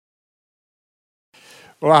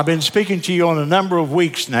Well, I've been speaking to you on a number of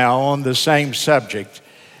weeks now on the same subject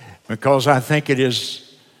because I think it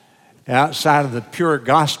is outside of the pure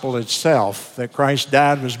gospel itself that Christ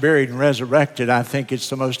died, was buried, and resurrected. I think it's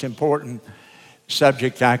the most important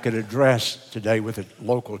subject I could address today with a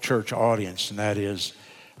local church audience, and that is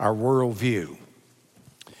our worldview.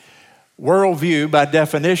 Worldview, by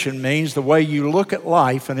definition, means the way you look at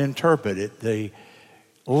life and interpret it, the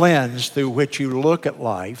lens through which you look at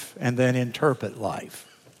life and then interpret life.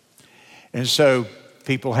 And so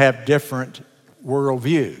people have different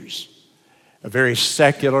worldviews. A very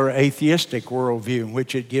secular, atheistic worldview in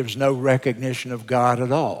which it gives no recognition of God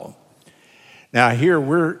at all. Now here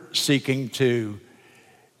we're seeking to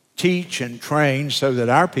teach and train so that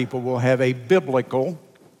our people will have a biblical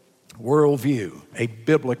worldview, a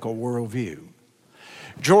biblical worldview.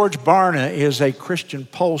 George Barna is a Christian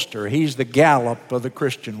pollster. He's the Gallup of the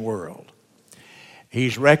Christian world.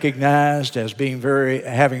 He's recognized as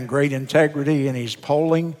having great integrity in his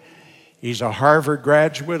polling. He's a Harvard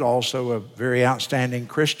graduate, also a very outstanding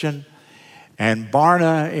Christian. And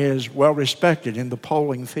Barna is well respected in the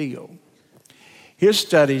polling field. His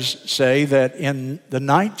studies say that in the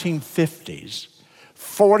 1950s,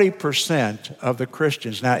 40% of the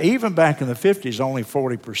Christians, now even back in the 50s, only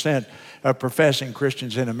 40% of professing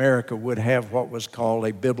Christians in America would have what was called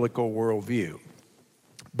a biblical worldview.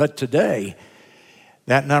 But today,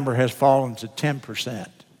 that number has fallen to 10%.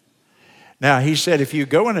 Now, he said if you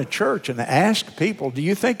go in a church and ask people, do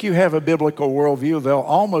you think you have a biblical worldview? They'll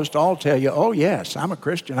almost all tell you, oh yes, I'm a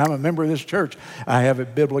Christian, I'm a member of this church, I have a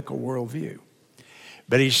biblical worldview.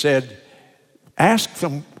 But he said, ask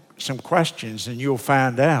them some questions and you'll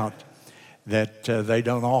find out that they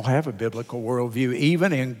don't all have a biblical worldview,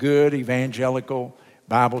 even in good evangelical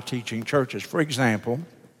Bible teaching churches. For example,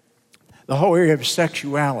 the whole area of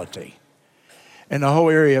sexuality and the whole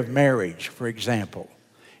area of marriage, for example,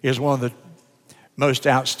 is one of the most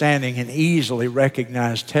outstanding and easily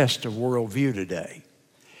recognized tests of worldview today.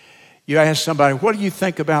 You ask somebody, what do you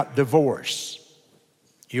think about divorce?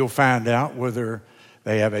 You'll find out whether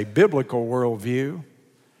they have a biblical worldview,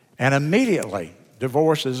 and immediately,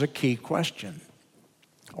 divorce is a key question.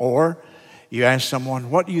 Or you ask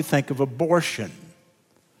someone, what do you think of abortion?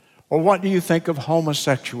 Or what do you think of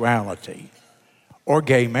homosexuality? Or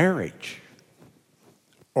gay marriage?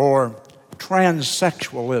 Or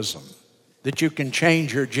transsexualism, that you can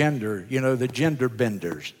change your gender, the gender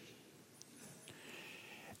benders.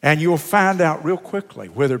 And you'll find out real quickly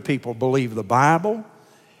whether people believe the Bible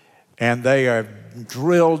and they are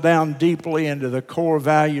drilled down deeply into the core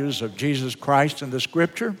values of Jesus Christ and the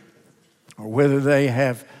Scripture, or whether they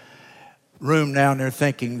have room down there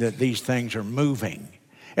thinking that these things are moving.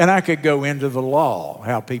 And I could go into the law,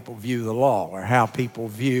 how people view the law, or how people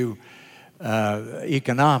view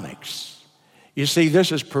economics. You see,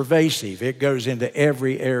 this is pervasive. It goes into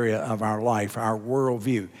every area of our life, our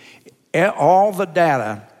worldview. All the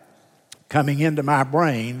data coming into my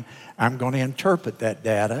brain, I'm going to interpret that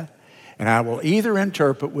data, and I will either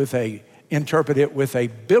interpret it with a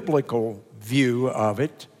biblical view of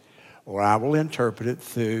it, or I will interpret it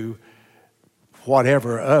through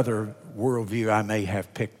whatever other worldview I may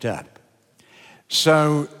have picked up.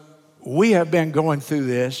 So we have been going through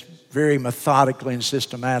this very methodically and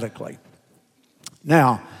systematically.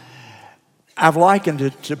 Now, I've likened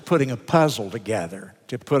it to putting a puzzle together,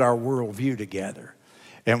 to put our worldview together.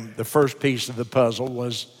 And the first piece of the puzzle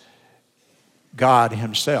was God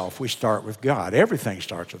himself. We start with God. Everything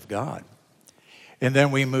starts with God. And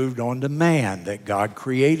then we moved on to man, that God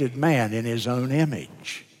created man in his own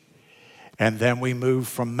image. And then we moved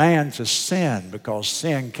from man to sin because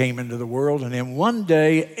sin came into the world, and in one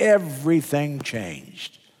day everything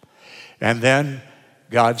changed. And then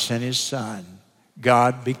God sent his son.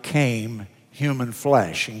 God became human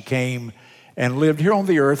flesh and came and lived here on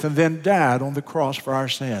the earth and then died on the cross for our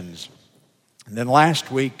sins. And then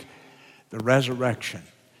last week, the resurrection.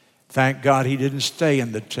 Thank God he didn't stay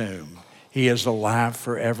in the tomb. He is alive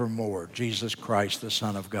forevermore, Jesus Christ, the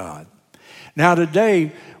Son of God. Now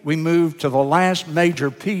today, we move to the last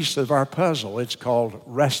major piece of our puzzle. It's called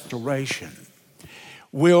restoration.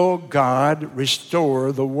 Will God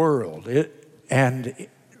restore the world? And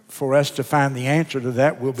for us to find the answer to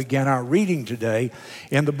that, we'll begin our reading today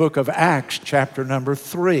in the book of Acts, chapter number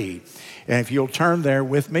 3. And if you'll turn there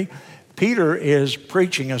with me, Peter is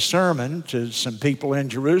preaching a sermon to some people in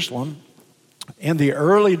Jerusalem in the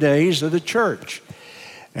early days of the church.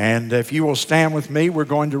 And if you will stand with me, we're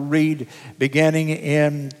going to read beginning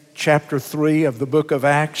in chapter 3 of the book of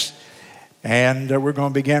Acts. And we're going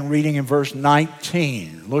to begin reading in verse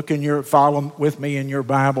 19. Follow with me in your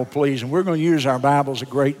Bible, please. And we're going to use our Bibles a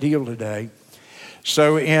great deal today.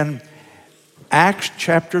 So in Acts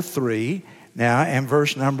chapter 3, now, and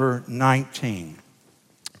verse number 19,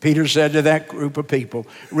 Peter said to that group of people,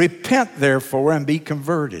 "Repent therefore and be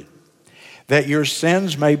converted, that your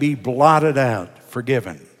sins may be blotted out,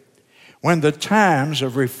 forgiven, when the times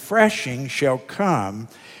of refreshing shall come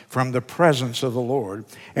from the presence of the Lord,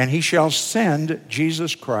 and he shall send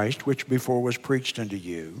Jesus Christ, which before was preached unto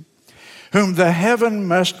you, whom the heaven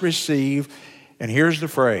must receive," and here's the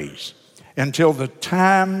phrase, "until the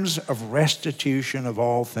times of restitution of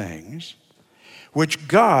all things, which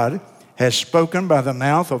God has spoken by the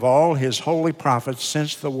mouth of all his holy prophets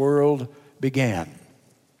since the world began."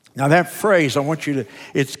 Now that phrase, I want you to,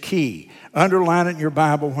 it's key. Underline it in your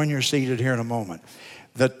Bible when you're seated here in a moment.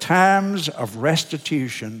 The times of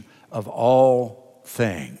restitution of all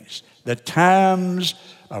things. The times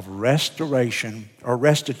of restoration or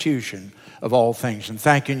restitution of all things. And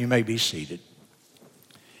thank you, and you may be seated.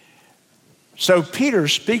 So Peter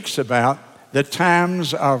speaks about the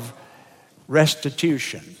times of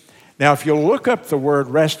restitution. Now, if you'll look up the word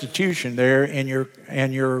restitution there in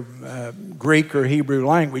your Greek or Hebrew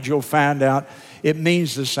language, you'll find out it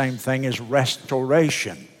means the same thing as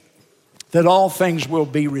restoration. That all things will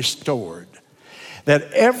be restored.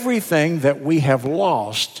 That everything that we have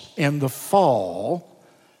lost in the fall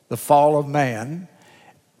of man,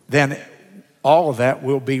 then all of that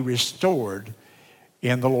will be restored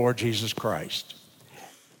in the Lord Jesus Christ.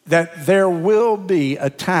 That there will be a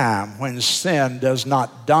time when sin does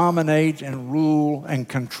not dominate and rule and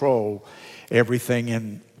control everything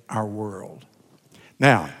in our world.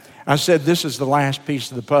 Now, I said this is the last piece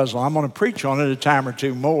of the puzzle. I'm going to preach on it a time or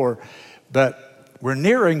two more, but we're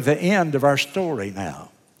nearing the end of our story now.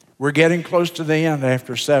 We're getting close to the end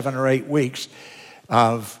after 7 or 8 weeks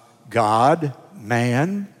of God,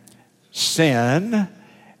 man, sin,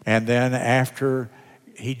 and then after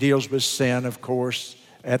he deals with sin, of course,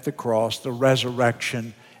 at the cross, the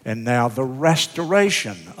resurrection, and now the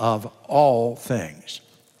restoration of all things.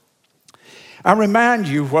 I remind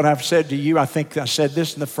you what I've said to you. I think I said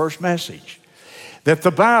this in the first message, that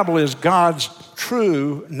the Bible is God's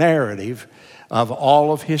true narrative of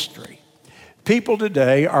all of history. People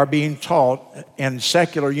today are being taught in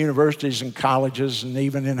secular universities and colleges and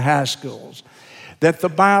even in high schools that the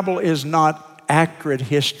Bible is not accurate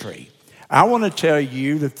history. I want to tell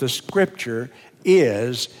you that the Scripture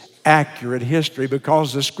is accurate history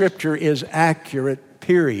because the Scripture is accurate,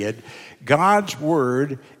 period. God's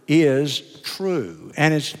Word is true,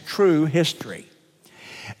 and it's true history.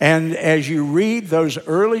 And as you read those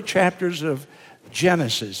early chapters of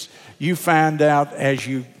Genesis, you find out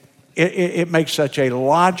it makes such a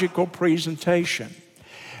logical presentation.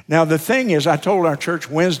 Now, the thing is, I told our church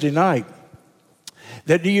Wednesday night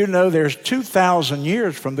that, do you know there's 2,000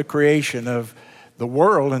 years from the creation of the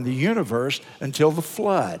world and the universe until the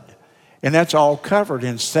flood? And that's all covered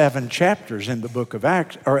in 7 chapters in the book of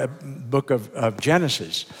Acts, or book of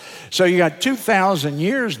Genesis. So you got 2,000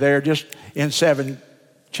 years there just in 7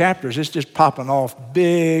 chapters. It's just popping off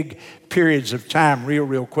big periods of time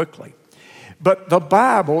real quickly. But the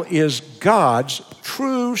Bible is God's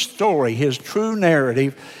true story, his true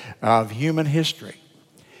narrative of human history.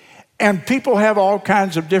 And people have all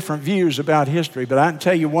kinds of different views about history, but I can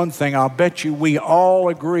tell you one thing I'll bet you we all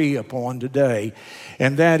agree upon today,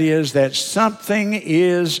 and that is that something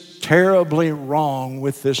is terribly wrong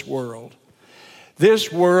with this world.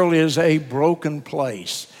 This world is a broken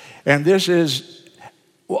place, and this is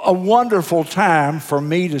a wonderful time for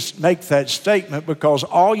me to make that statement, because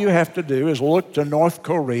all you have to do is look to North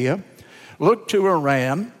Korea, look to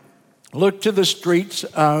Iran, look to the streets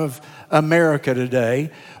of America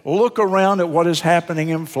today. Look around at what is happening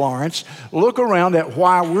in Florence. Look around at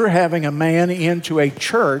why we're having a man into a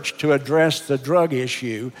church to address the drug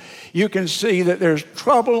issue. You can see that there's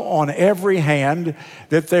trouble on every hand,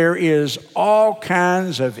 that there is all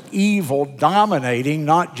kinds of evil dominating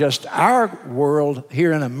not just our world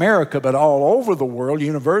here in America, but all over the world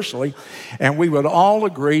universally. And we would all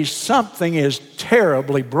agree something is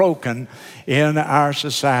terribly broken in our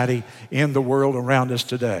society, in the world around us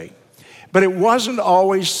today. But it wasn't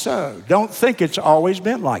always so. Don't think it's always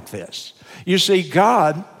been like this. You see,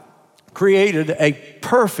 God created a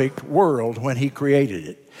perfect world when he created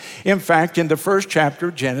it. In fact, in the first chapter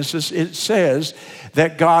of Genesis, it says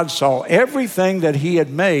that God saw everything that he had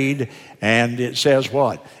made, and it says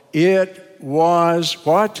what? It was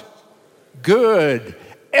what? Good.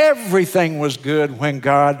 Everything was good when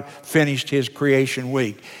God finished his creation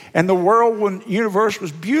week. And the universe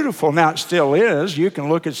was beautiful. Now, it still is. You can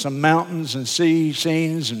look at some mountains and see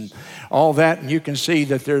scenes and all that, and you can see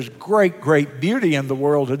that there's great, great beauty in the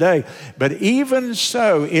world today. But even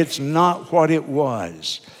so, it's not what it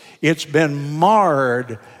was. It's been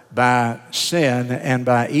marred by sin and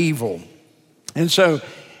by evil. And so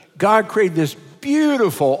God created this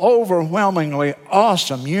beautiful, overwhelmingly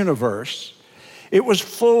awesome universe. It was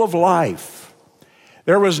full of life.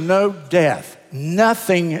 There was no death.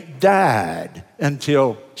 Nothing died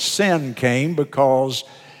until sin came, because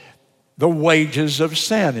the wages of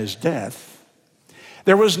sin is death.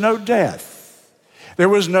 There was no death. There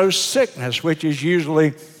was no sickness, which is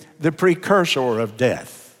usually the precursor of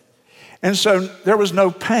death. And so there was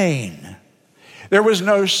no pain. There was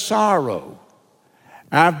no sorrow.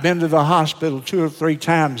 I've been to the hospital 2 or 3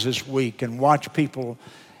 times this week and watched people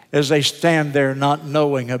as they stand there not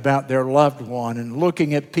knowing about their loved one, and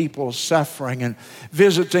looking at people suffering, and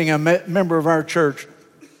visiting a member of our church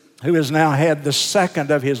who has now had the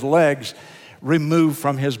second of his legs removed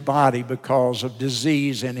from his body because of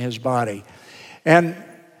disease in his body. And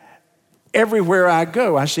everywhere I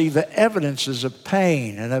go, I see the evidences of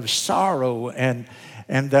pain and of sorrow, and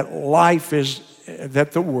that life is,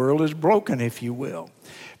 that the world is broken, if you will.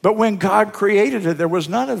 But when God created it, there was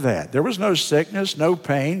none of that. There was no sickness, no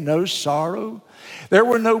pain, no sorrow. There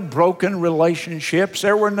were no broken relationships.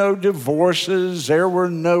 There were no divorces. There were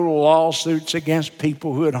no lawsuits against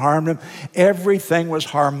people who had harmed them. Everything was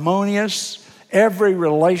harmonious. Every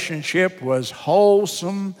relationship was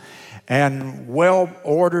wholesome and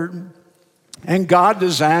well-ordered. And God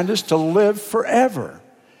designed us to live forever,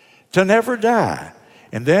 to never die.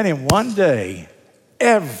 And then in one day,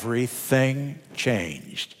 everything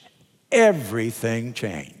changed. Everything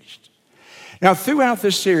changed. Now, throughout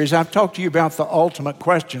this series, I've talked to you about the ultimate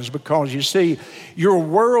questions, because you see, your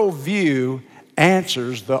worldview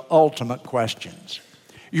answers the ultimate questions.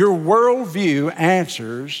 Your worldview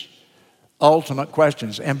answers ultimate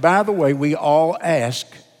questions. And by the way, we all ask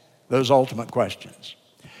those ultimate questions.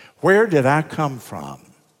 Where did I come from?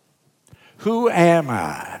 Who am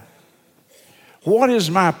I? What is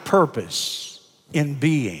my purpose in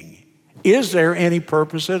being? Is there any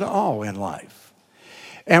purpose at all in life?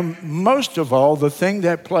 And most of all, the thing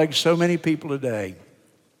that plagues so many people today,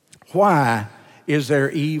 why is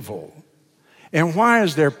there evil? And why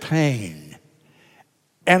is there pain?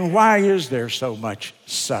 And why is there so much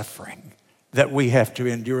suffering that we have to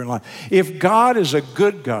endure in life? If God is a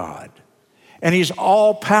good God and he's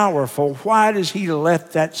all powerful, why does he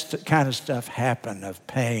let that kind of stuff happen, of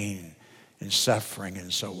pain and suffering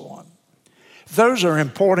and so on? Those are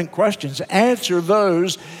important questions. Answer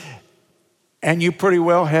those, and you pretty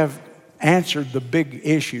well have answered the big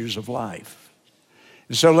issues of life.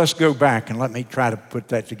 And so let's go back and let me try to put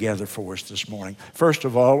that together for us this morning. First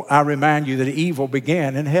of all, I remind you that evil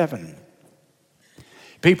began in heaven.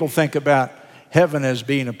 People think about heaven as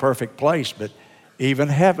being a perfect place, but even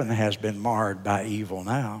heaven has been marred by evil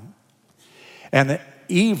now. And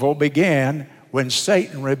evil began when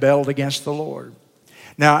Satan rebelled against the Lord.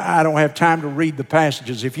 Now, I don't have time to read the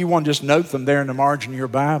passages. If you want to just note them there in the margin of your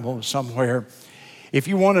Bible somewhere. If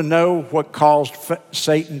you want to know what caused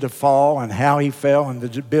Satan to fall and how he fell and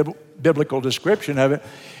the biblical description of it,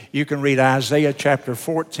 you can read Isaiah chapter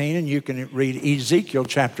 14 and you can read Ezekiel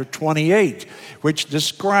chapter 28, which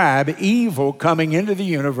describe evil coming into the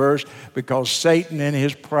universe because Satan in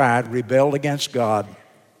his pride rebelled against God.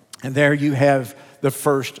 And there you have the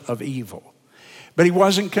first of evil. But he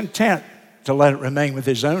wasn't content to let it remain with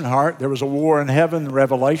his own heart. There was a war in heaven,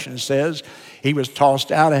 Revelation says. He was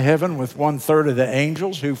tossed out of heaven with 1/3 of the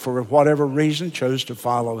angels who, for whatever reason, chose to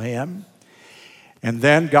follow him. And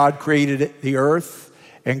then God created the earth,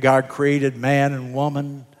 and God created man and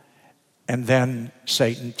woman, and then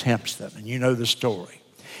Satan tempts them. And you know the story.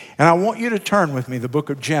 And I want you to turn with me the book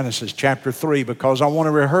of Genesis, chapter 3, because I want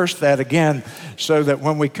to rehearse that again so that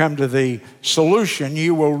when we come to the solution,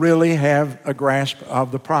 you will really have a grasp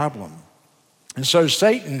of the problem. And so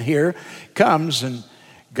Satan here comes, and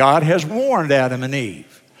God has warned Adam and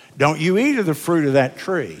Eve, don't you eat of the fruit of that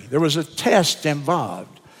tree. There was a test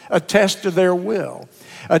involved, a test of their will,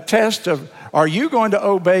 a test of, are you going to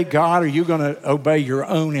obey God or are you going to obey your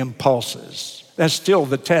own impulses? That's still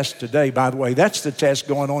the test today, by the way. That's the test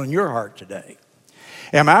going on in your heart today.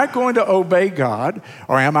 Am I going to obey God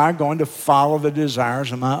or am I going to follow the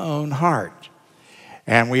desires of my own heart?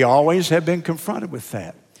 And we always have been confronted with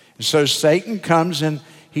that. And so Satan comes and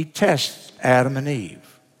he tests Adam and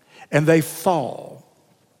Eve, and they fall.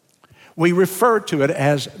 We refer to it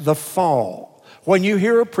as the fall. When you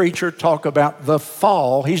hear a preacher talk about the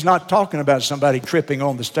fall, he's not talking about somebody tripping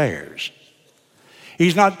on the stairs.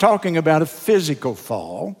 He's not talking about a physical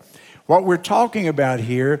fall. What we're talking about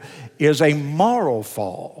here is a moral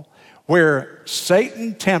fall where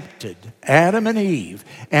Satan tempted Adam and Eve,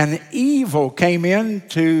 and evil came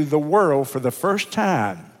into the world for the first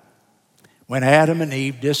time when Adam and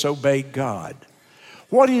Eve disobeyed God.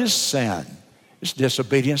 What is sin? It's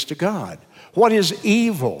disobedience to God. What is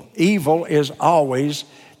evil? Evil is always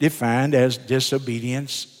defined as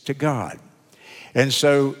disobedience to God. And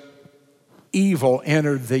so evil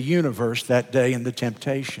entered the universe that day in the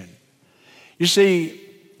temptation. You see,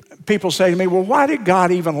 people say to me, well, why did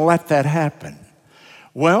God even let that happen?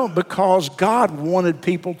 Well, because God wanted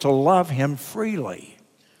people to love him freely.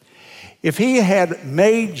 If he had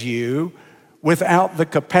made you without the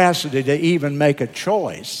capacity to even make a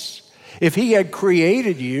choice, if he had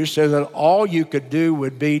created you so that all you could do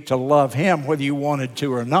would be to love him whether you wanted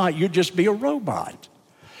to or not, you'd just be a robot.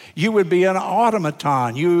 You would be an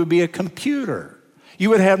automaton. You would be a computer.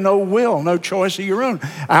 You would have no will, no choice of your own.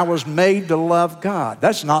 I was made to love God.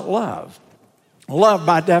 That's not love. Love,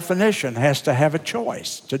 by definition, has to have a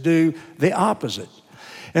choice to do the opposite.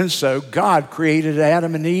 And so God created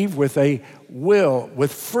Adam and Eve with a will,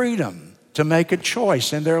 with freedom to make a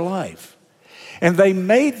choice in their life. And they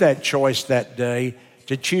made that choice that day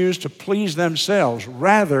to choose to please themselves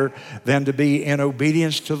rather than to be in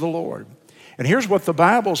obedience to the Lord. And here's what the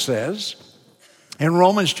Bible says in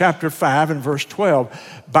Romans chapter 5 and verse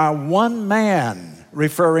 12. By one man,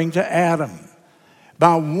 referring to Adam,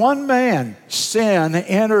 by one man sin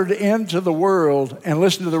entered into the world, and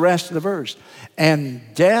listen to the rest of the verse, and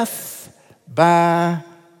death by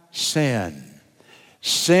sin.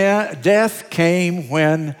 Death came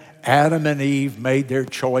when Adam and Eve made their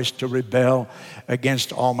choice to rebel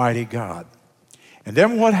against Almighty God. And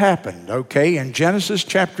then what happened? Okay, in Genesis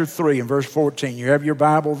chapter 3 and verse 14, you have your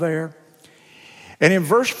Bible there? And in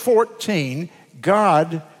verse 14,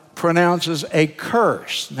 God pronounces a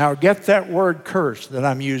curse. Now get that word curse that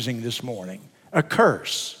I'm using this morning. A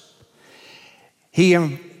curse.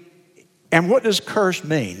 And what does curse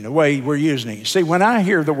mean, the way we're using it? See, when I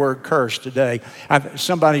hear the word curse today,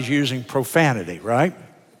 somebody's using profanity, right?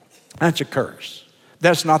 That's a curse.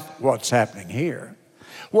 That's not what's happening here.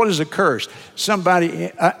 What is a curse? Some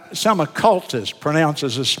occultist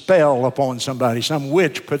pronounces a spell upon somebody. Some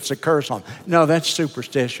witch puts a curse on. No, that's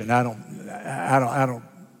superstition. I don't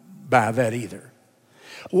buy that either.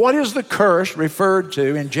 What is the curse referred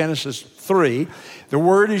to in Genesis 3? The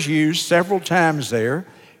word is used several times there.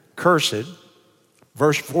 Cursed.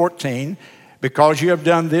 Verse 14. Because you have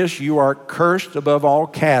done this, you are cursed above all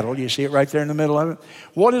cattle. You see it right there in the middle of it?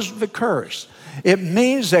 What is the curse? It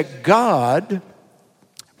means that God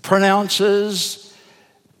pronounces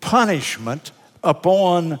punishment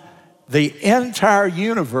upon the entire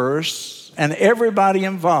universe and everybody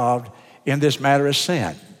involved in this matter of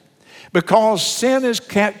sin. Because sin has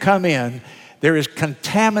come in, there is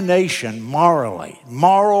contamination morally,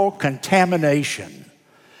 moral contamination.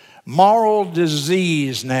 Moral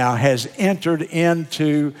disease now has entered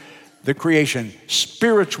into the creation,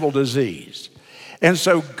 spiritual disease. And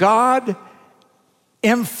so God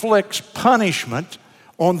inflicts punishment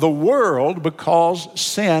on the world because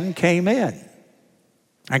sin came in.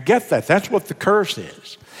 I get that. That's what the curse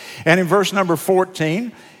is. And in verse number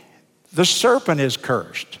 14, the serpent is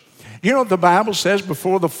cursed. You know what the Bible says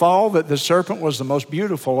before the fall? That the serpent was the most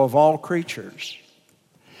beautiful of all creatures.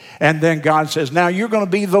 And then God says, now you're going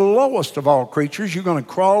to be the lowest of all creatures. You're going to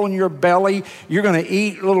crawl in your belly. You're going to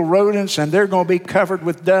eat little rodents, and they're going to be covered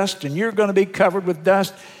with dust, and you're going to be covered with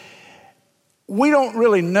dust. We don't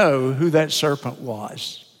really know who that serpent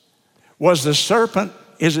was. Was the serpent,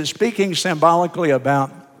 is it speaking symbolically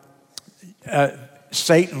about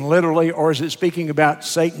Satan literally, or is it speaking about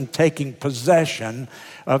Satan taking possession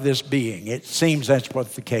of this being? It seems that's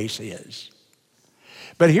what the case is.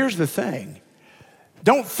 But here's the thing.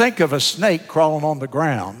 Don't think of a snake crawling on the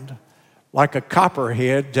ground like a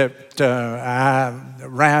copperhead that I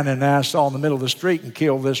ran and I saw in the middle of the street and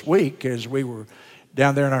killed this week as we were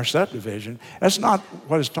down there in our subdivision. That's not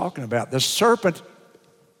what it's talking about. The serpent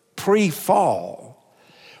pre-fall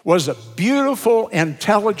was a beautiful,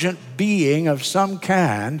 intelligent being of some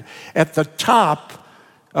kind at the top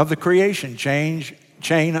of the creation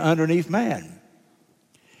chain underneath man.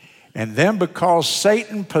 And then because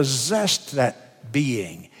Satan possessed that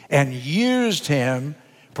being and used him,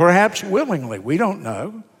 perhaps willingly, we don't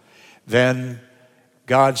know, then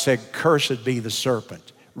God said, cursed be the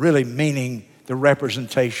serpent, really meaning the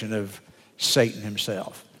representation of Satan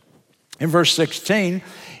himself. In verse 16,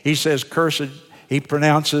 he says, cursed, he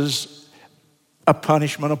pronounces a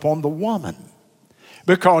punishment upon the woman.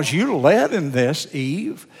 Because you led in this,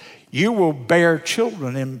 Eve, you will bear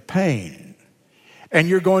children in pain. And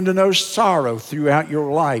you're going to know sorrow throughout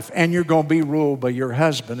your life. And you're going to be ruled by your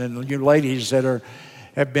husband. And you ladies that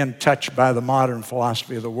have been touched by the modern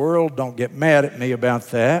philosophy of the world, don't get mad at me about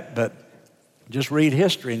that. But just read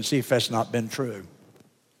history and see if that's not been true.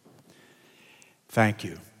 Thank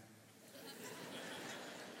you.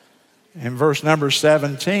 In verse number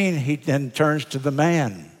 17, he then turns to the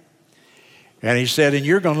man. And he said, and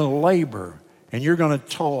you're going to labor, and you're going to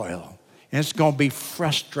toil. And it's going to be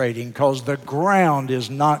frustrating because the ground is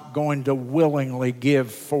not going to willingly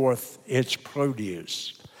give forth its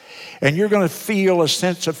produce. And you're going to feel a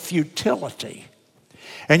sense of futility.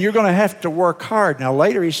 And you're going to have to work hard. Now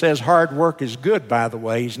later he says hard work is good, by the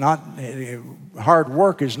way. Hard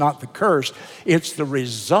work is not the curse. It's the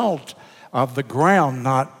result of the ground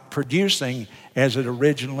not producing as it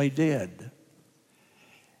originally did.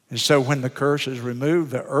 And so when the curse is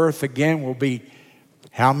removed, the earth again will be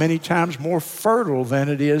how many times more fertile than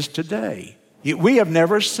it is today? We have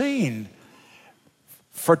never seen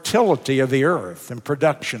fertility of the earth and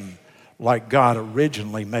production like God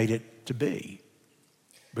originally made it to be,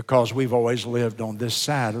 because we've always lived on this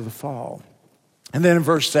side of the fall. And then in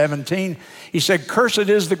verse 17, he said, cursed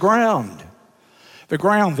is the ground,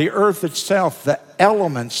 the earth itself, the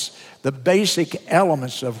elements, the basic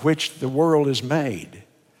elements of which the world is made.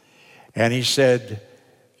 And he said,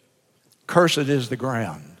 cursed is the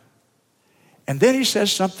ground. And then he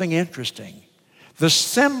says something interesting. The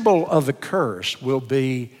symbol of the curse will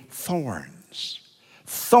be thorns.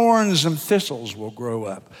 Thorns and thistles will grow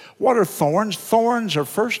up. What are thorns? Thorns are,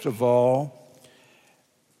 first of all,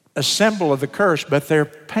 a symbol of the curse, but they're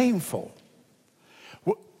painful.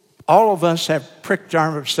 All of us have pricked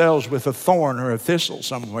ourselves with a thorn or a thistle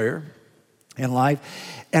somewhere in life.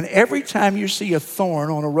 And every time you see a thorn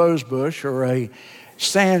on a rose bush or a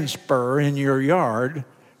sand spur in your yard,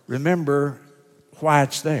 remember why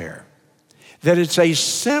it's there. That it's a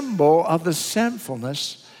symbol of the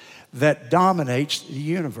sinfulness that dominates the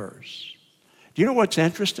universe. Do you know what's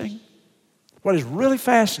interesting? What is really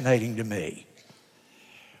fascinating to me?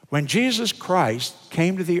 When Jesus Christ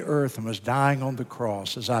came to the earth and was dying on the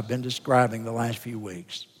cross, as I've been describing the last few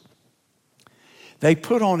weeks, they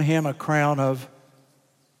put on him a crown of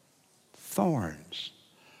thorns.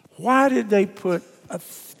 Why did they put a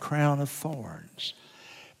crown of thorns?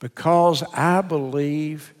 Because I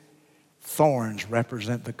believe thorns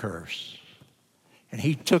represent the curse. And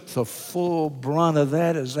he took the full brunt of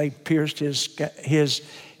that as they pierced his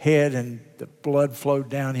head and the blood flowed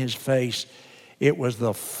down his face. It was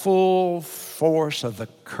the full force of the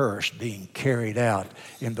curse being carried out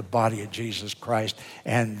in the body of Jesus Christ.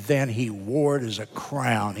 And then he wore it as a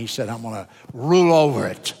crown. He said, I'm going to rule over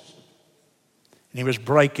it. And he was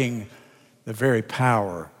breaking the very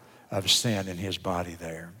power of sin in his body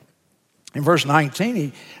there. In verse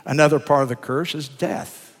 19, another part of the curse is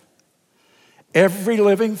death. Every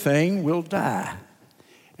living thing will die,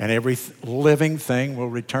 and every living thing will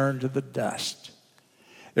return to the dust.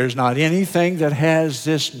 There's not anything that has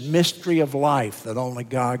this mystery of life that only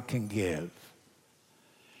God can give.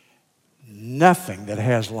 Nothing that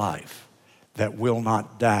has life that will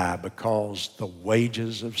not die, because the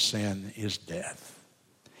wages of sin is death.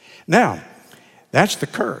 Now, that's the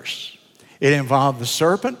curse. It involved the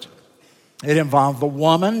serpent. It involved the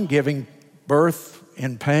woman giving birth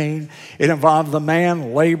in pain. It involved the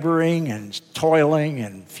man laboring and toiling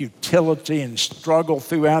and futility and struggle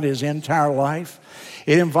throughout his entire life.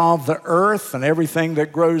 It involved the earth and everything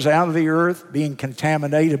that grows out of the earth being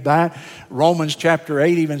contaminated by it. Romans chapter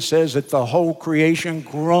 8 even says that the whole creation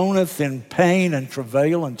groaneth in pain and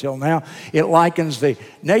travail until now. It likens the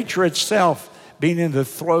nature itself being in the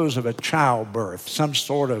throes of a childbirth, some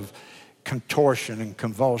sort of contortion and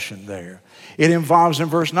convulsion there. It involves in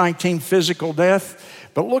verse 19 physical death.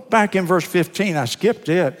 But look back in verse 15. I skipped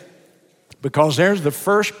it because there's the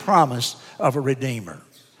first promise of a Redeemer.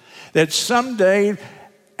 That someday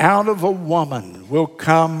out of a woman will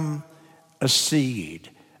come a seed,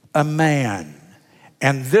 a man.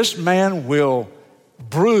 And this man will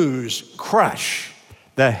bruise, crush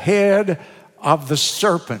the head of the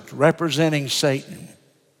serpent representing Satan.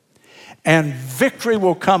 And victory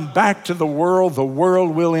will come back to the world. The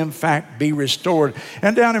world will, in fact, be restored.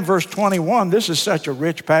 And down in verse 21, this is such a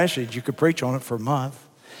rich passage. You could preach on it for a month.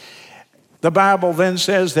 The Bible then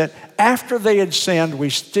says that after they had sinned,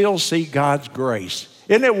 we still see God's grace.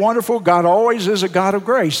 Isn't it wonderful? God always is a God of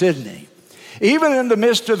grace, isn't he? Even in the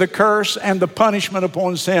midst of the curse and the punishment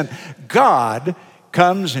upon sin, God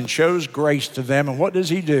comes and shows grace to them. And what does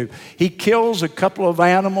he do? He kills a couple of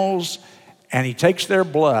animals and he takes their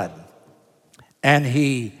blood and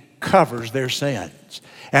he covers their sins.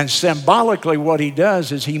 And symbolically what he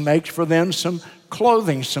does is he makes for them some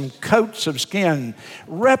clothing, some coats of skin,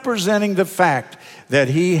 representing the fact that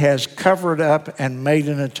he has covered up and made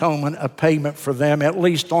an atonement, a payment for them, at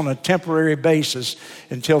least on a temporary basis,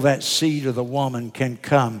 until that seed of the woman can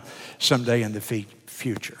come someday in the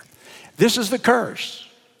future. This is the curse.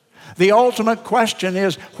 The ultimate question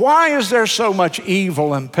is, why is there so much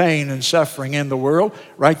evil and pain and suffering in the world?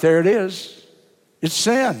 Right there it is. It's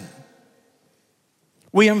sin.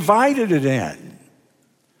 We invited it in.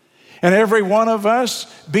 And every one of us,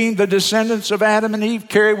 being the descendants of Adam and Eve,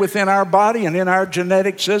 carry within our body and in our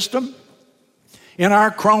genetic system, in our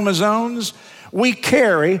chromosomes, we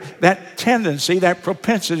carry that tendency, that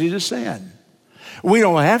propensity to sin. We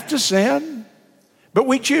don't have to sin, but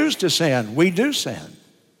we choose to sin. We do sin.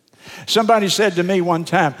 Somebody said to me one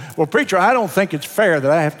time, well, preacher, I don't think it's fair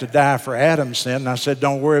that I have to die for Adam's sin. And I said,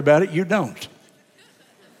 don't worry about it. You don't.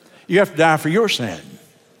 You have to die for your sin.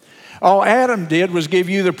 All Adam did was give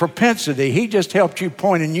you the propensity. He just helped you,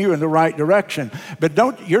 pointing you in the right direction. But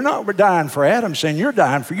you're not dying for Adam's sin. You're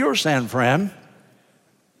dying for your sin, friend.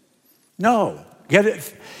 No. Get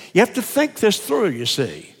it? You have to think this through, you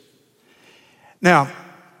see. Now,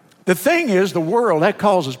 the thing is, the world, that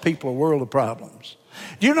causes people a world of problems.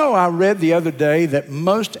 Do you know, I read the other day that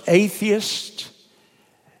most atheists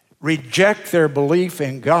reject their belief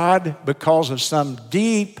in God because of some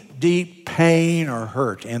deep pain or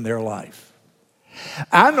hurt in their life.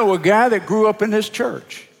 I know a guy that grew up in this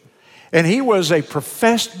church, and he was a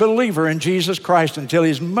professed believer in Jesus Christ until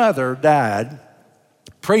his mother died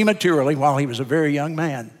prematurely while he was a very young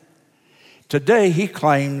man. Today, he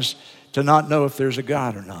claims to not know if there's a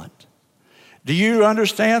God or not. Do you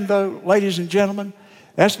understand, though, ladies and gentlemen?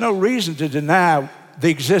 That's no reason to deny the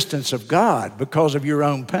existence of God because of your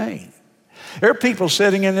own pain. There are people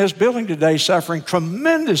sitting in this building today suffering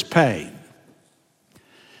tremendous pain.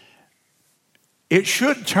 It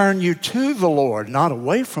should turn you to the Lord, not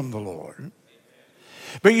away from the Lord.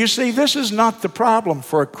 But you see, this is not the problem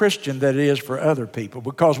for a Christian that it is for other people,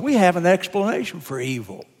 because we have an explanation for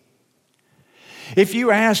evil. If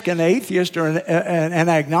you ask an atheist or an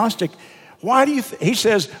agnostic, he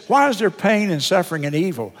says, why is there pain and suffering and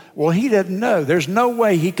evil? Well, he doesn't know. There's no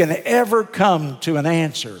way he can ever come to an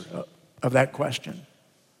answer of that question.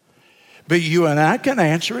 But you and I can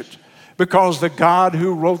answer it, because the God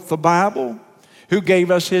who wrote the Bible, who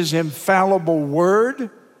gave us his infallible word,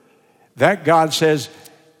 that God says,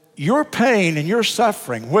 your pain and your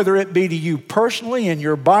suffering, whether it be to you personally in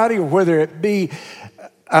your body, or whether it be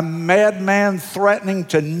a madman threatening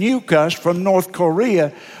to nuke us from North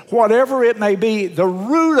Korea, whatever it may be, the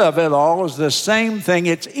root of it all is the same thing.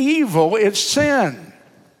 It's evil, it's sin.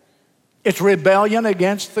 It's rebellion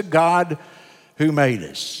against the God who made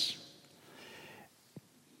us.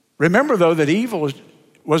 Remember, though, that evil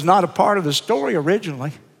was not a part of the story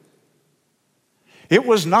originally. It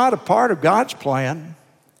was not a part of God's plan.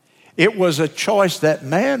 It was a choice that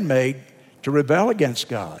man made to rebel against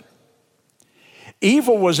God.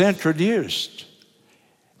 Evil was introduced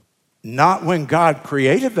not when God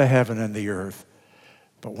created the heaven and the earth,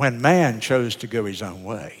 but when man chose to go his own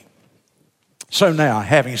way. So now,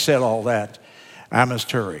 having said all that, I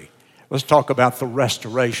must hurry. Let's talk about the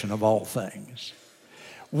restoration of all things.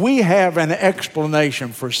 We have an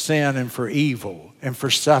explanation for sin and for evil and for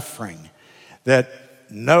suffering that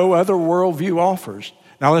no other worldview offers.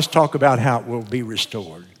 Now let's talk about how it will be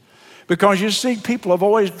restored. Because you see, people have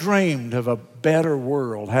always dreamed of a better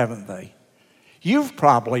world, haven't they? You've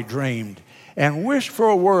probably dreamed and wished for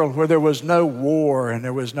a world where there was no war and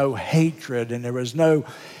there was no hatred and there was no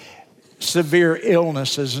severe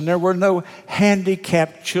illnesses and there were no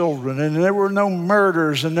handicapped children and there were no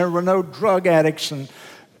murders and there were no drug addicts and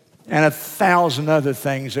 1,000 other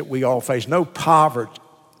things that we all face. No poverty,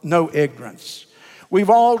 no ignorance. We've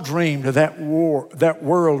all dreamed of that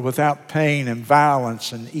world without pain and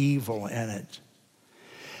violence and evil in it.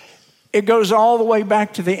 It goes all the way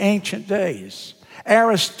back to the ancient days.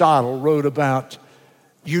 Aristotle wrote about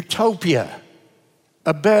utopia,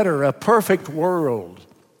 a perfect world,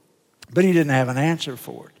 but he didn't have an answer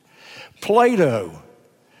for it. Plato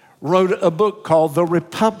wrote a book called The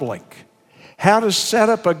Republic, how to set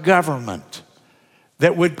up a government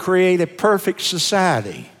that would create a perfect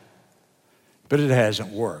society, but it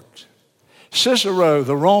hasn't worked. Cicero,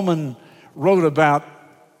 the Roman, wrote about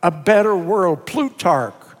a better world.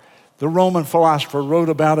 Plutarch, the Roman philosopher, wrote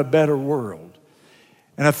about a better world.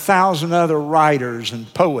 And 1,000 other writers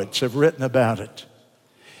and poets have written about it.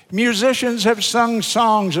 Musicians have sung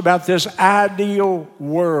songs about this ideal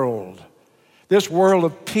world this world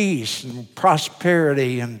of peace and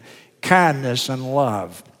prosperity and kindness and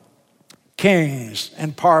love. Kings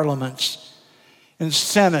and parliaments and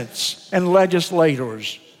senates and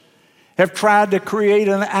legislators have tried to create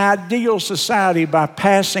an ideal society by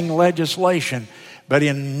passing legislation, but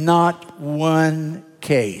in not one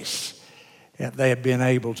case have they been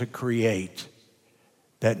able to create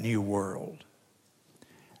that new world.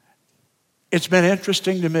 It's been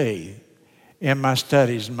interesting to me in my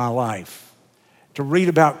studies in my life to read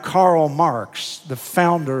about Karl Marx, the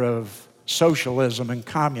founder of socialism and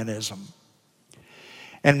communism.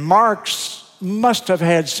 And Marx must have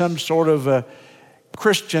had some sort of a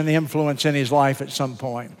Christian influence in his life at some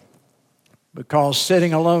point, because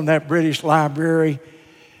sitting alone in that British library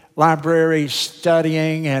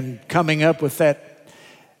studying and coming up with that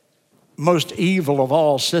most evil of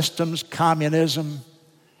all systems, communism,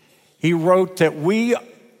 he wrote that we,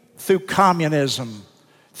 through communism,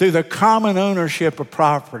 through the common ownership of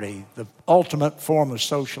property, the ultimate form of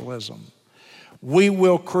socialism, we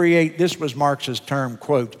will create, this was Marx's term,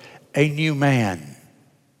 quote, a new man.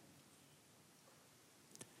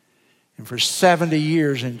 And for 70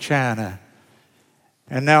 years in China,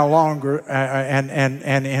 and now longer,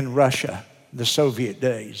 and in Russia, the Soviet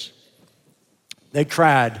days, they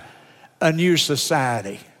tried a new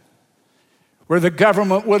society where the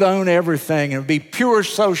government would own everything and it would be pure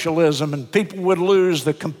socialism, and people would lose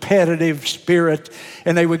the competitive spirit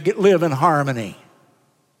and they would live in harmony.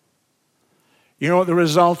 You know what the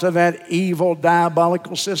result of that evil,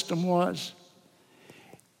 diabolical system was?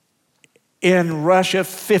 In Russia,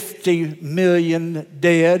 50 million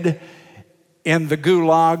dead. In the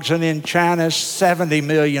gulags, and in China, 70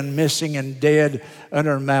 million missing and dead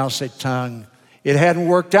under Mao Zedong. It hadn't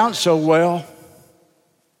worked out so well.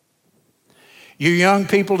 You young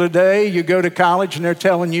people today, you go to college and they're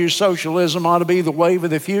telling you socialism ought to be the wave of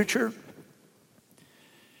the future.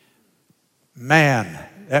 Man,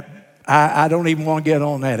 I don't even want to get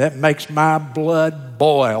on that. That makes my blood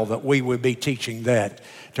boil that we would be teaching that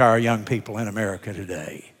to our young people in America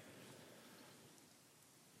today.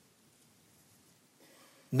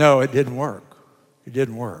 No, it didn't work. It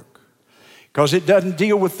didn't work. Because it doesn't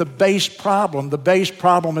deal with the base problem. The base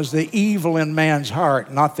problem is the evil in man's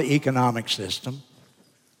heart, not the economic system.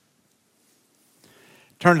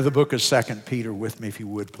 Turn to the book of 2 Peter with me, if you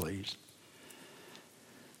would, please.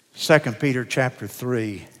 2 Peter chapter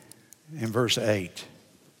 3 and verse 8.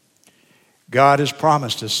 God has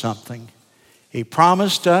promised us something. He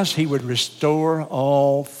promised us He would restore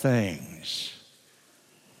all things.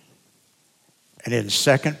 And in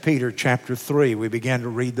 2 Peter chapter 3, we began to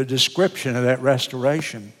read the description of that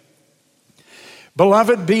restoration.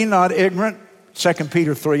 Beloved, be not ignorant, 2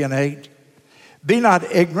 Peter 3 and 8. Be not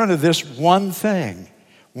ignorant of this one thing.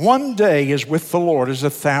 One day is with the Lord as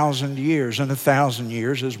 1,000 years, and 1,000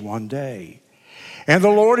 years is one day. And the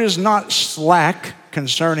Lord is not slack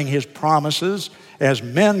concerning His promises, as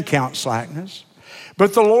men count slackness.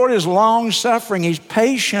 But the Lord is long-suffering. He's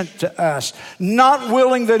patient to us, not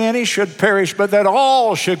willing that any should perish, but that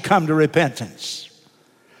all should come to repentance.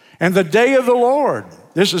 And the day of the Lord,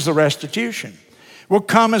 this is the restitution, will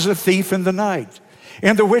come as a thief in the night,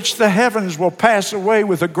 in the which the heavens will pass away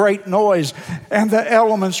with a great noise, and the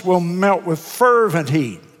elements will melt with fervent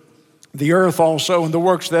heat. The earth also and the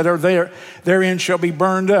works that are therein shall be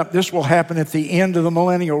burned up. This will happen at the end of the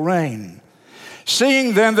millennial reign.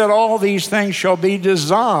 Seeing then that all these things shall be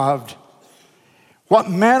dissolved, what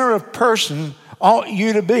manner of person ought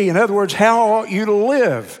you to be? In other words, how ought you to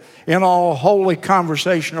live in all holy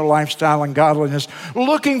conversational lifestyle and godliness,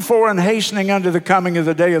 looking for and hastening unto the coming of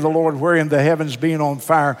the day of the Lord, wherein the heavens being on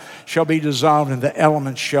fire shall be dissolved and the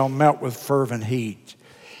elements shall melt with fervent heat.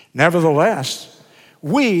 Nevertheless,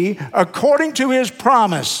 we, according to His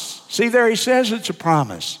promise, see there He says it's a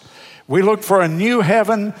promise, we look for a new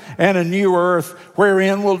heaven and a new earth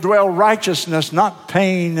wherein will dwell righteousness, not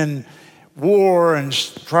pain and war and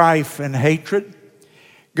strife and hatred.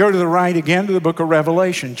 Go to the right again to the book of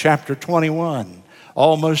Revelation, chapter 21.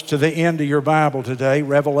 Almost to the end of your Bible today,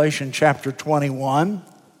 Revelation chapter 21.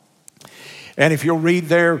 And if you'll read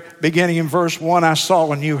there, beginning in verse 1, I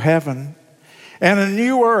saw a new heaven and a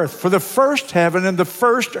new earth. For the first heaven and the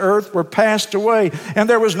first earth were passed away, and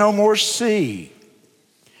there was no more sea.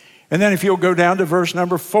 And then if you'll go down to verse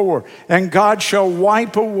number 4, and God shall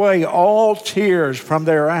wipe away all tears from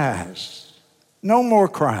their eyes. No more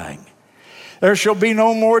crying. There shall be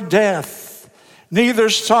no more death, neither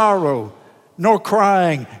sorrow nor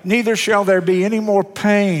crying, neither shall there be any more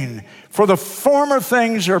pain, for the former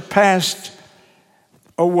things are passed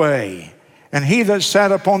away. And He that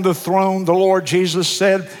sat upon the throne, the Lord Jesus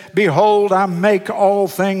said, Behold, I make all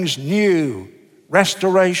things new.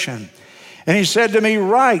 restoration. And he said to me,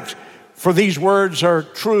 write, for these words are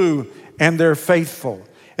true and they're faithful.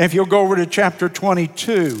 And if you'll go over to chapter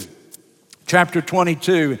 22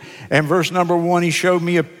 and verse number 1, he showed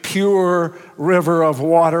me a pure river of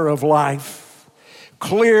water of life,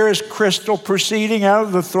 clear as crystal, proceeding out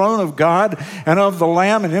of the throne of God and of the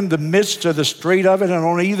Lamb, and in the midst of the street of it, and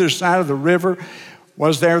on either side of the river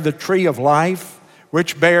was there the tree of life,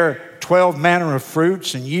 which bare 12 manner of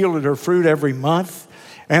fruits, and yielded her fruit every month.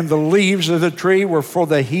 And the leaves of the tree were for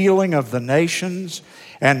the healing of the nations.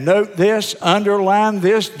 And note this, underline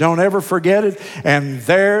this, don't ever forget it. And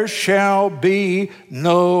there shall be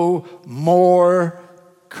no more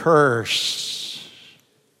curse.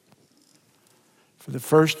 For the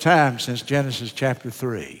first time since Genesis chapter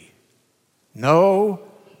 3, no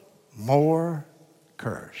more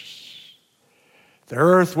curse. The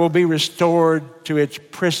earth will be restored to its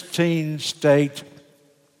pristine state,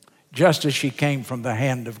 just as she came from the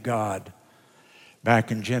hand of God back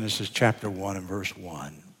in Genesis chapter 1 and verse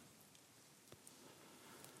 1.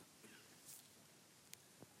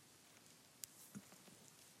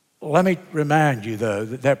 Let me remind you, though,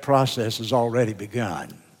 that that process has already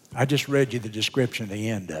begun. I just read you the description at the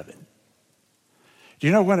end of it. Do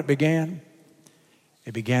you know when it began?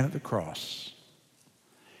 It began at the cross,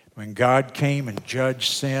 when God came and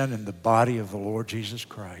judged sin in the body of the Lord Jesus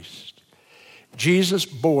Christ. Jesus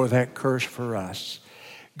bore that curse for us.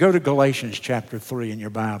 Go to Galatians chapter 3 in your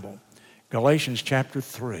Bible. Galatians chapter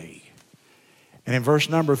 3. And in verse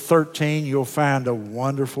number 13, you'll find a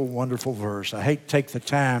wonderful, wonderful verse. I hate to take the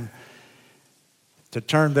time to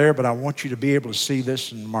turn there, but I want you to be able to see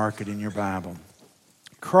this and mark it in your Bible.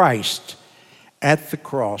 Christ at the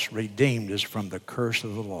cross redeemed us from the curse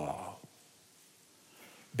of the law,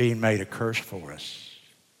 being made a curse for us.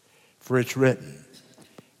 For it's written,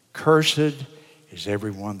 cursed is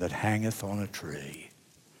everyone that hangeth on a tree.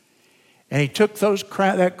 And he took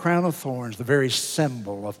that crown of thorns, the very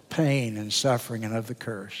symbol of pain and suffering and of the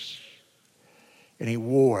curse, and he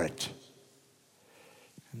wore it.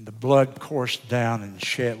 And the blood coursed down and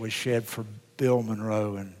was shed for Bill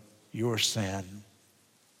Monroe and your sin.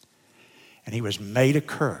 And he was made a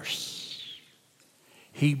curse.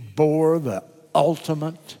 He bore the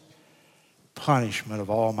ultimate punishment of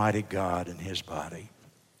Almighty God in his body.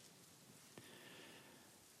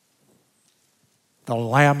 The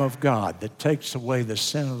Lamb of God that takes away the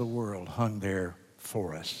sin of the world hung there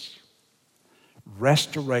for us.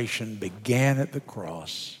 Restoration began at the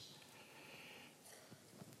cross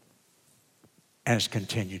and has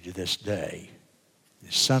continued to this day.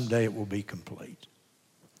 Someday it will be complete.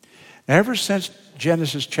 Now, ever since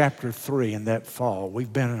Genesis chapter 3 in that fall,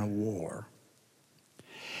 we've been in a war.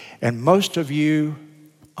 And most of you,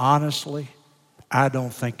 honestly, I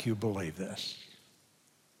don't think you believe this.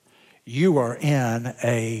 You are in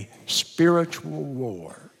a spiritual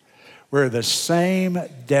war where the same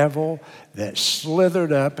devil that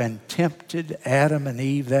slithered up and tempted Adam and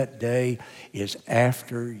Eve that day is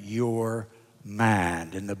after your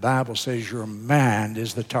mind. And the Bible says your mind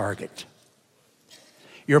is the target.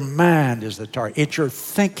 Your mind is the target. It's your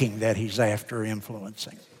thinking that he's after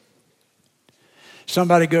influencing.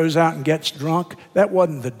 Somebody goes out and gets drunk. That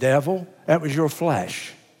wasn't the devil. That was your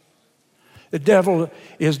flesh. The devil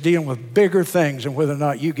is dealing with bigger things than whether or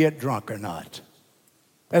not you get drunk or not.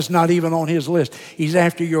 That's not even on his list. He's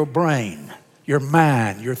after your brain, your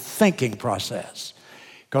mind, your thinking process.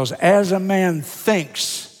 Because as a man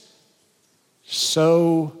thinks,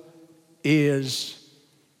 so is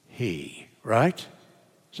he. Right?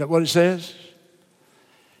 Is that what it says?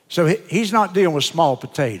 So he's not dealing with small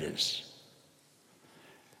potatoes.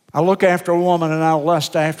 I look after a woman and I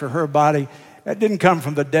lust after her body. That didn't come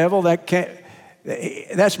from the devil.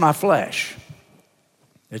 That's my flesh.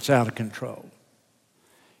 It's out of control.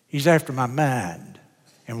 He's after my mind.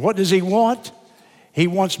 And what does he want? He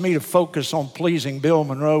wants me to focus on pleasing Bill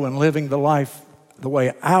Monroe and living the life the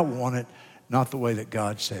way I want it, not the way that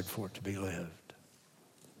God said for it to be lived.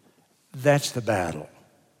 That's the battle.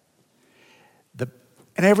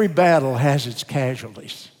 And every battle has its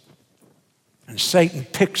casualties. And Satan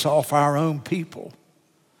picks off our own people.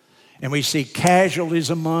 And we see casualties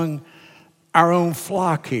among our own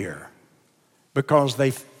flock here because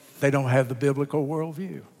they don't have the biblical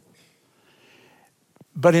worldview.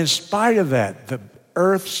 But in spite of that, the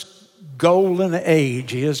earth's golden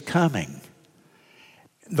age is coming.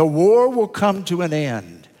 The war will come to an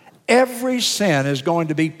end. Every sin is going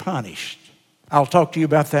to be punished. I'll talk to you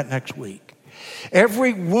about that next week.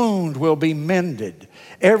 Every wound will be mended.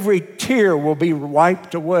 Every tear will be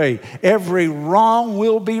wiped away. Every wrong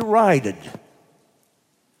will be righted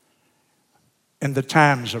in the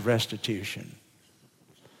times of restitution.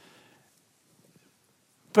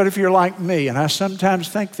 But if you're like me, and I sometimes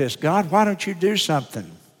think this, God, why don't you do something?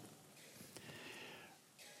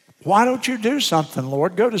 Why don't you do something,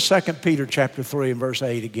 Lord? Go to 2 Peter chapter 3 and verse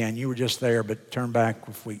 8 again. You were just there, but turn back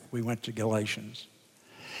if we went to Galatians.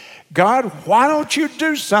 God, why don't you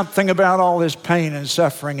do something about all this pain and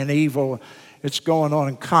suffering and evil that's going on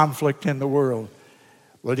and conflict in the world?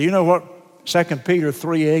 Well, do you know what 2 Peter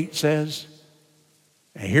 3:8 says?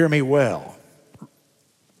 And hear me well.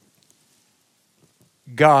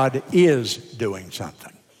 God is doing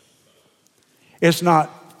something. It's not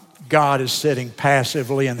God is sitting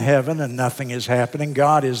passively in heaven and nothing is happening.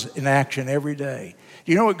 God is in action every day.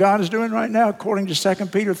 You know what God is doing right now according to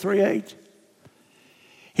 2 Peter 3:8?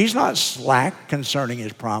 He's not slack concerning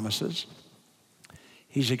his promises.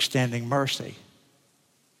 He's extending mercy.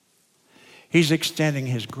 He's extending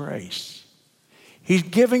his grace. He's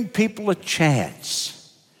giving people a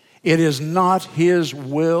chance. It is not his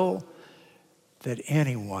will that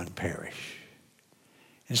anyone perish.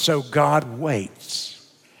 And so God waits.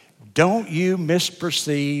 Don't you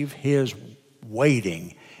misperceive his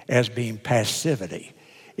waiting as being passivity.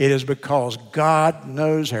 It is because God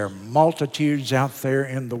knows there are multitudes out there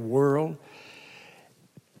in the world.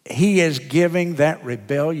 He is giving that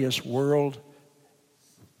rebellious world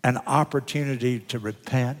an opportunity to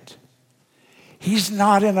repent. He's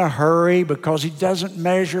not in a hurry because he doesn't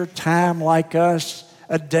measure time like us.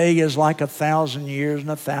 A day is like 1,000 years, and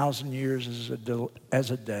 1,000 years is as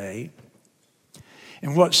a day.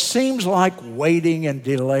 And what seems like waiting and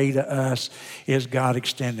delay to us is God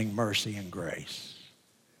extending mercy and grace,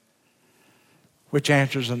 which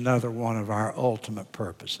answers another one of our ultimate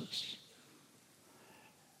purposes.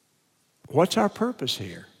 What's our purpose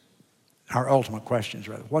here? Our ultimate questions,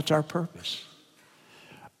 rather. What's our purpose?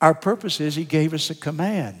 Our purpose is he gave us a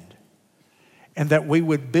command, and that we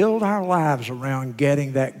would build our lives around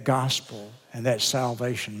getting that gospel and that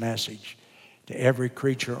salvation message to every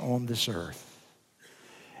creature on this earth.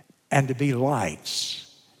 And to be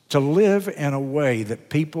lights, to live in a way that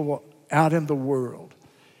people out in the world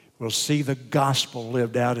will see the gospel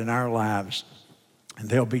lived out in our lives, and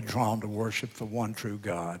they'll be drawn to worship the one true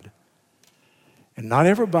God. And not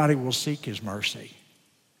everybody will seek his mercy.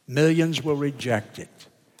 Millions will reject it,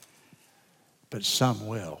 but some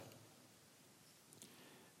will.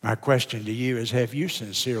 My question to you is, have you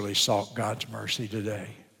sincerely sought God's mercy today?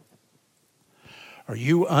 Are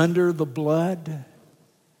you under the blood?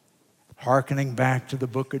 Hearkening back to the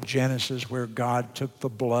book of Genesis, where God took the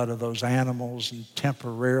blood of those animals and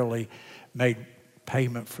temporarily made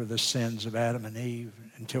payment for the sins of Adam and Eve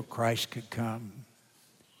until Christ could come.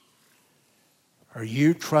 Are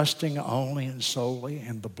you trusting only and solely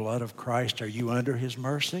in the blood of Christ? Are you under his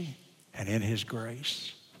mercy and in his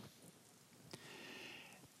grace?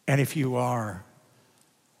 And if you are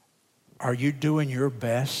you doing your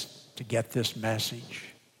best to get this message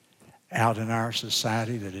out in our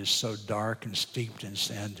society that is so dark and steeped in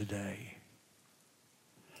sin today?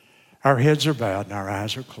 Our heads are bowed and our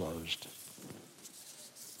eyes are closed.